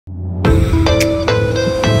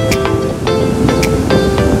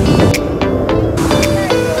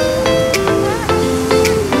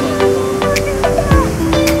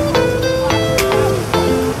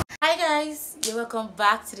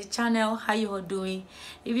back to the channel. How you all doing?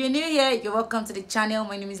 If you're new here, you're welcome to the channel.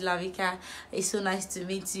 My name is Lavika. It's so nice to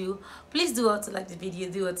meet you. Please do what to like the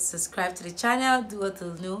video, do what to subscribe to the channel, do what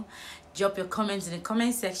to know. Drop your comments in the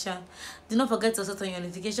comment section. Do not forget to also turn your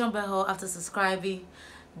notification bell after subscribing.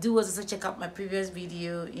 Do also check out my previous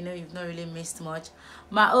video. You know, you've not really missed much.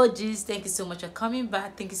 My OGs, thank you so much for coming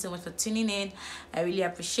back. Thank you so much for tuning in. I really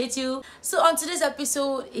appreciate you. So on today's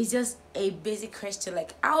episode is just a basic question,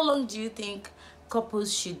 like how long do you think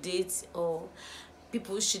couples should date or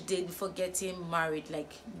people should date before getting married?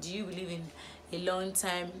 Like, do you believe in a long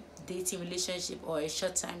time dating relationship or a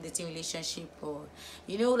short time dating relationship, or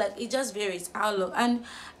you know, like it just varies how long. And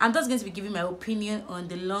I'm just going to be giving my opinion on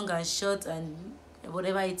the long and short and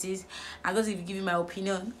whatever it is. I'm going to be giving my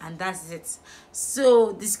opinion and that's it.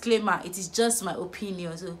 So disclaimer, it is just my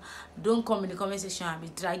opinion, so don't come in the comment section and be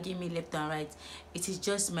dragging me left and right. It is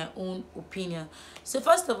just my own opinion. So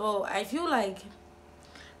first of all, I feel like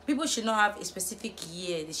people should not have a specific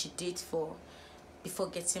year they should date for before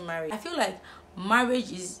getting married. I feel like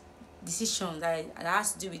marriage is decision that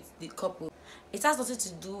has to do with the couple. It has nothing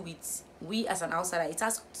to do with we as an outsider. It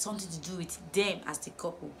has something to do with them as the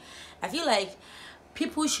couple. I feel like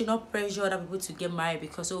people should not pressure other people to get married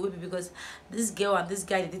because maybe because this girl and this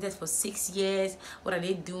guy they dated for 6 years. What are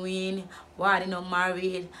they doing? Why are they not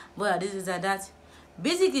married? What are this and that?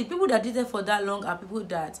 Basically, people that dated for that long are people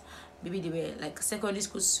that maybe they were like secondary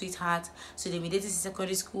school sweetheart, so they dated in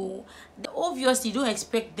secondary school. Obviously, you don't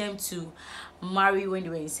expect them to marry when they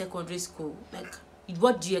were in secondary school. Like,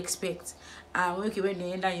 what do you expect? Okay, when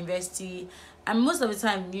they enter university, and most of the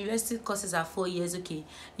time university courses are 4 years. Okay,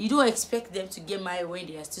 you don't expect them to get married when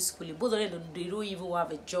they are still schooling. Both of them, they don't even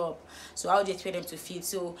have a job, so how do you expect them to feel?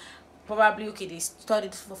 So probably, okay, they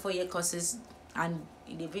studied for 4-year courses and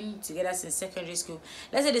they've been together since secondary school.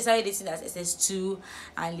 Let's say they started dating as SS2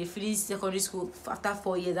 and they finished secondary school after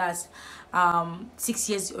 4 years. That's 6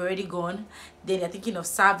 years already gone. Then they're thinking of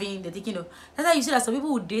serving. They're thinking of, that's why you see that some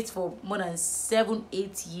people would date for more than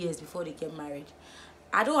 7-8 years before they get married.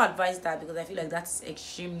 I don't advise that because I feel like that's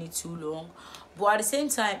extremely too long. But at the same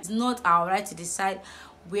time, it's not our right to decide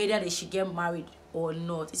whether they should get married or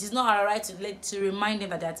not. It is not our right to remind them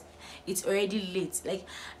that it's already late. Like,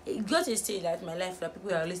 it got to a stage that my life that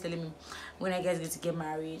people are always telling me when I guys get to get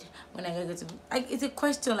married, when I get to, like, it's a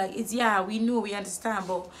question, like, it's, yeah, we know, we understand,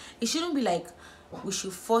 but it shouldn't be like we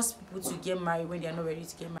should force people to get married when they are not ready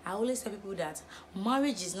to get married. I always tell people that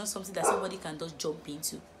marriage is not something that somebody can just jump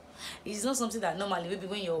into. It's not something that normally maybe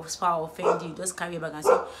when your spouse offends you, just carry your bag and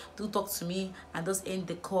say, do talk to me, and just end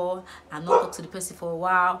the call and not talk to the person for a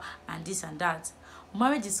while and this and that.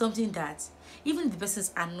 Marriage is something that even if the person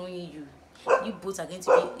is annoying you, you both are going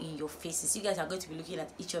to be in your faces. You guys are going to be looking at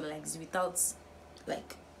each other like this without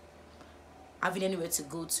like having anywhere to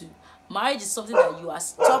go to. Marriage is something that you are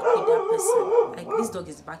stuck with that person. Like, this dog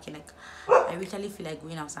is barking. Like, I literally feel like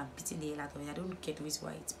going out and beating the hell out of it. I don't get the reason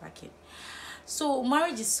why it's barking. So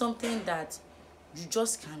marriage is something that you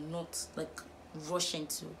just cannot like rush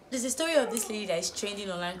into. There's a story of this lady that is trending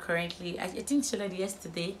online currently. I think she said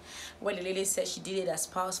yesterday, when the lady said she dated her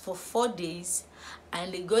spouse for 4 days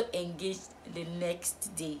and they got engaged the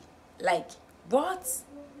next day. Like, what?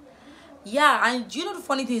 Yeah, and you know the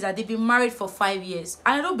funny thing is that they've been married for 5 years.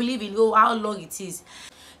 And I don't believe in how long it is.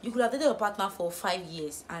 You could have dated a partner for 5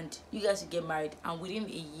 years and you guys will get married, and within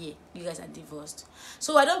a year you guys are divorced.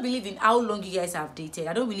 So I don't believe in how long you guys have dated.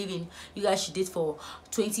 I don't believe in you guys should date for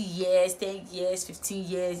 20 years, 10 years, 15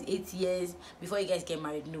 years, 8 years before you guys get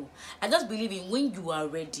married. No, I just believe in when you are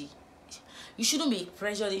ready. You shouldn't be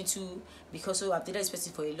pressured into, because I've dated this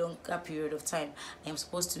person for a longer period of time, I am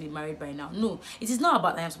supposed to be married by now. No, it is not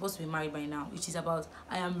about I am supposed to be married by now. It is about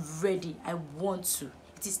I am ready, I want to.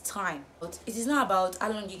 It is time. But it is not about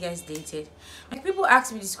how long you guys dated. Like, people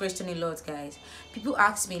ask me this question a lot, guys. People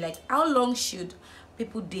ask me, like, how long should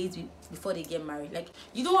people date before they get married? Like,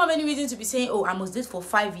 you don't have any reason to be saying, oh, I must date for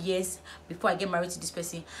 5 years before I get married to this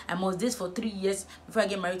person. I must date for 3 years before I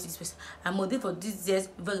get married to this person. I must date for this years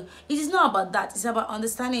before. It is not about that. It's about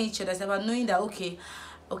understanding each other. It's about knowing that, okay,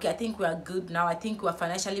 I think we are good now. I think we are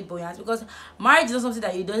financially buoyant. Because marriage is not something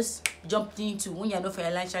that you just jump into when you are not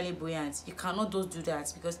financially buoyant. You cannot just do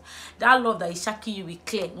that, because that love that is shaking you will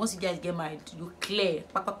clear. Once you guys get married, you clear.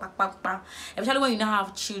 Especially when you now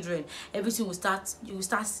have children, everything will start. You will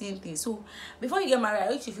start seeing things. So before you get married,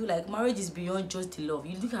 I actually feel like marriage is beyond just the love.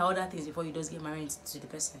 You look at other things before you just get married to the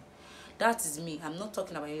person. That is me. I'm not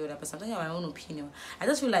talking about any other person. I'm talking about my own opinion. I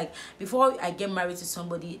just feel like before I get married to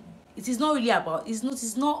somebody, it is not really about, it's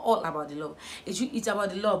not all about the love. It's about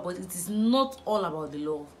the love, but it is not all about the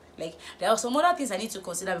love. Like, there are some other things I need to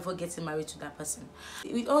consider before getting married to that person.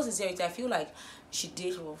 With all sincerity, I feel like you should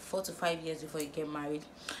date for 4 to 5 years before you get married,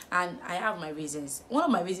 and I have my reasons. One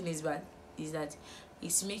of my reasons is that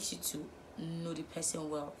it makes you to know the person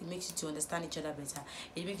well. It makes you to understand each other better.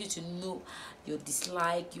 It makes you to know your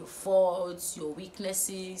dislike, your faults, your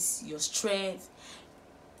weaknesses, your strength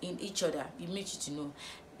in each other. It makes you to know.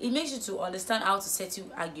 It makes you to understand how to settle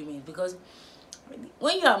arguments, because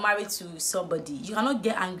when you are married to somebody, you cannot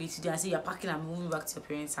get angry today and say you're packing and moving back to your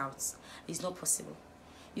parents' house. It's not possible.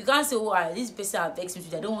 You can't say, oh, this person has vexed me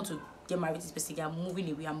today, I don't want to get married to this person again, I'm moving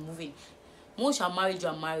away, I'm moving. Once you are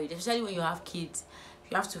married, especially when you have kids.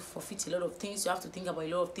 You have to forfeit a lot of things, you have to think about a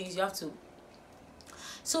lot of things, you have to.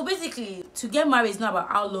 So basically, to get married is not about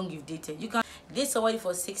how long you've dated. You can date somebody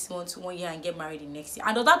for 6 months, 1 year, and get married the next year.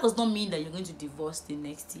 And that does not mean that you're going to divorce the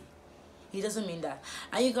next year. It doesn't mean that.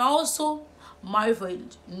 And you can also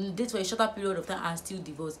date for a shorter period of time and still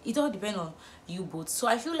divorce. It all depends on you both. So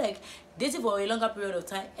I feel like dating for a longer period of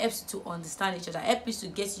time helps you to understand each other, helps you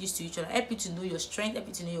to get used to each other, helps you to know your strength,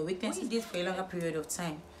 helps you to know your weakness. When you date for a longer period of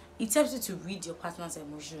time, it helps you to read your partner's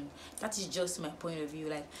emotion. That is just my point of view.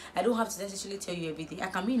 Like, I don't have to necessarily tell you everything. I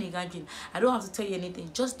can be in a gathering, I don't have to tell you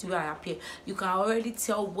anything. Just the way I appear, you can already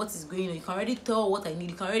tell what is going on. You can already tell what I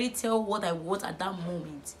need. You can already tell what I want at that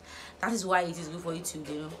moment. That is why it is good for you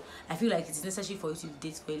to, I feel like it is necessary for you to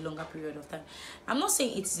date for a longer period of time. I'm not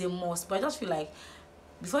saying it is a must, but I just feel like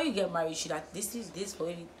before you get married, you should at least date for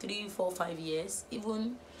maybe 3, 4, 5 years.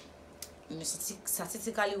 Even,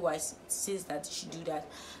 statistically wise, it says that you should do that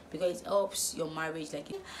because it helps your marriage. Like,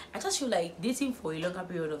 I just feel like dating for a longer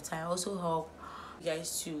period of time also help you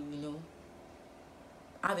guys to,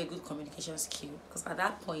 have a good communication skill, because at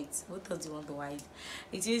that point, what does you want to wide?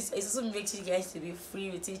 It also makes you guys to be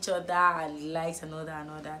free with each other and likes and all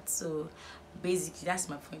that. So basically, that's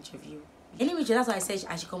my point of view. Anyway, that's why I said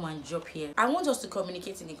I should come and drop here. I want us to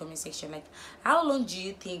communicate in the comment section. Like, how long do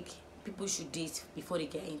you think people should date before they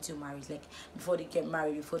get into marriage? Like, before they get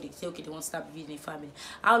married, before they say, okay, they want to start building a family.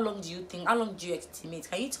 How long do you estimate?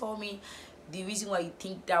 Can you tell me the reason why you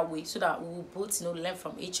think that way, so that we will both learn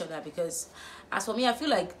from each other? Because as for me, I feel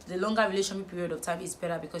like the longer relationship period of time is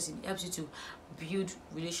better, because it helps you to build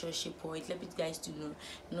relationship, or it helps you guys to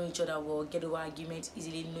know each other well, get over arguments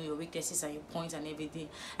easily, know your weaknesses and your points and everything.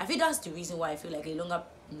 I feel that's the reason why I feel like a longer,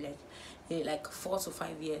 like 4 to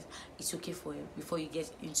 5 years, it's okay for you before you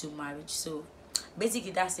get into marriage. So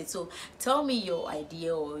basically, that's it. So tell me your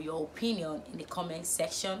idea or your opinion in the comment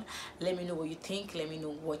section. Let me know what you think. Let me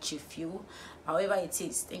know what you feel. However it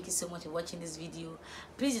is, thank you so much for watching this video.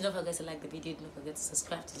 Please do not forget to like the video. Do not forget to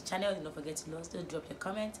subscribe to the channel. Do not forget to also drop your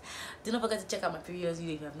comment. Do not forget to check out my previous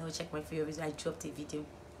video. If you have never checked my previous video, I dropped a video.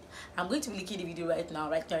 I'm going to be linking the video right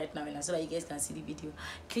now, so that you guys can see the video.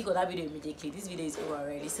 Click on that video immediately. This video is over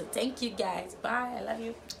already. So thank you guys. Bye. I love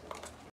you.